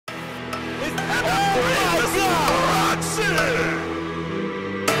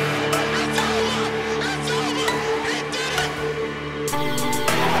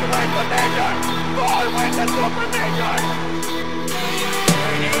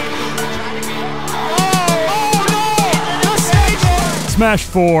Smash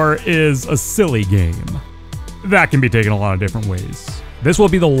 4 is a silly game. That can be taken a lot of different ways. This will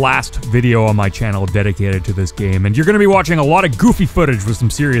be the last video on my channel dedicated to this game, and you're going to be watching a lot of goofy footage with some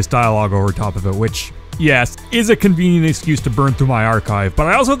serious dialogue over top of it, which, yes, is a convenient excuse to burn through my archive, but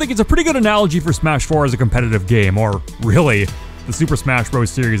I also think it's a pretty good analogy for Smash 4 as a competitive game, or really, the Super Smash Bros.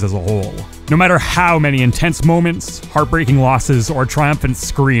 Series as a whole. No matter how many intense moments, heartbreaking losses, or triumphant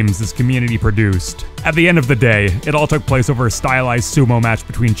screams this community produced, at the end of the day, it all took place over a stylized sumo match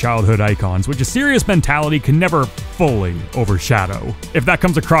between childhood icons, which a serious mentality can never fully overshadow. If that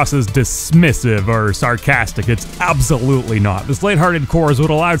comes across as dismissive or sarcastic, it's absolutely not. This lighthearted core is what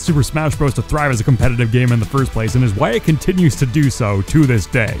allowed Super Smash Bros. To thrive as a competitive game in the first place, and is why it continues to do so to this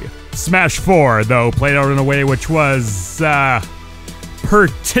day. Smash 4, though, played out in a way which was,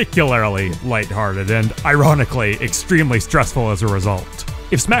 particularly lighthearted and, ironically, extremely stressful as a result.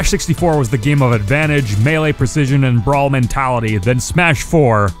 If Smash 64 was the game of advantage, melee precision, and brawl mentality, then Smash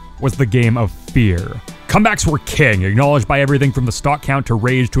 4 was the game of fear. Comebacks were king, acknowledged by everything from the stock count to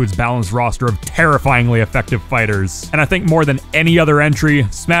rage to its balanced roster of terrifyingly effective fighters. And I think more than any other entry,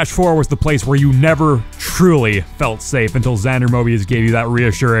 Smash 4 was the place where you never truly felt safe until Xander Mobius gave you that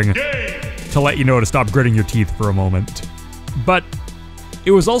reassuring to let you know to stop gritting your teeth for a moment. But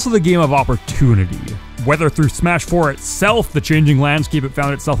it was also the game of opportunity. Whether through Smash 4 itself, the changing landscape it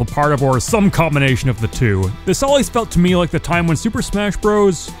found itself a part of, or some combination of the two, this always felt to me like the time when Super Smash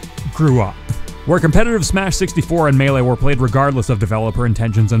Bros. Grew up. Where competitive Smash 64 and Melee were played regardless of developer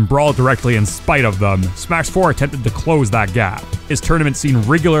intentions and brawled directly in spite of them, Smash 4 attempted to close that gap, its tournament scene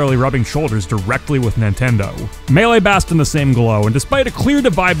regularly rubbing shoulders directly with Nintendo. Melee basked in the same glow, and despite a clear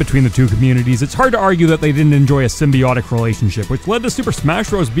divide between the two communities, it's hard to argue that they didn't enjoy a symbiotic relationship, which led to Super Smash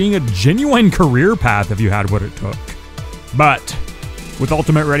Bros. Being a genuine career path if you had what it took. But with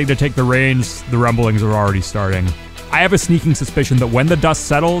Ultimate ready to take the reins, the rumblings are already starting. I have a sneaking suspicion that when the dust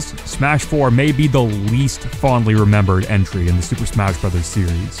settles, Smash 4 may be the least fondly remembered entry in the Super Smash Bros.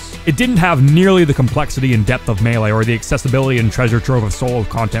 Series. It didn't have nearly the complexity and depth of Melee or the accessibility and treasure trove of solo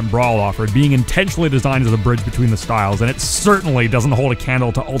content Brawl offered, being intentionally designed as a bridge between the styles, and it certainly doesn't hold a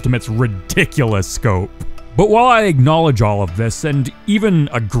candle to Ultimate's ridiculous scope. But while I acknowledge all of this, and even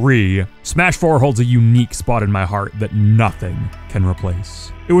agree, Smash 4 holds a unique spot in my heart that nothing can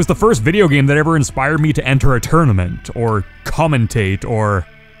replace. It was the first video game that ever inspired me to enter a tournament, or commentate, or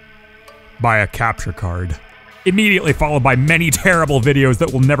buy a capture card. Immediately followed by many terrible videos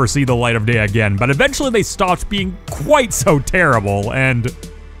that will never see the light of day again, but eventually they stopped being quite so terrible, and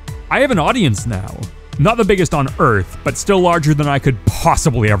I have an audience now. Not the biggest on Earth, but still larger than I could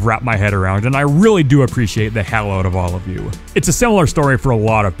possibly have wrapped my head around, and I really do appreciate the hell out of all of you. It's a similar story for a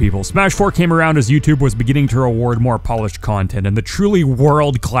lot of people. Smash 4 came around as YouTube was beginning to reward more polished content, and the truly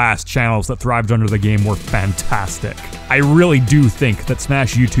world-class channels that thrived under the game were fantastic. I really do think that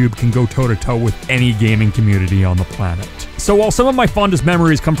Smash YouTube can go toe-to-toe with any gaming community on the planet. So while some of my fondest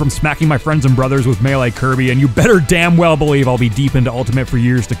memories come from smacking my friends and brothers with Melee Kirby, and you better damn well believe I'll be deep into Ultimate for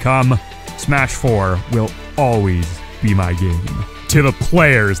years to come, Smash 4 will always be my game. To the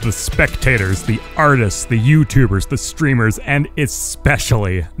players, the spectators, the artists, the YouTubers, the streamers, and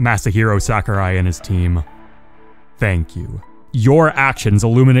especially Masahiro Sakurai and his team, thank you. Your actions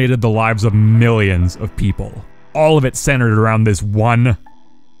illuminated the lives of millions of people. All of it centered around this one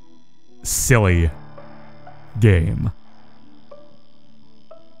silly game.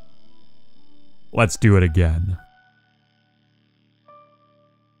 Let's do it again.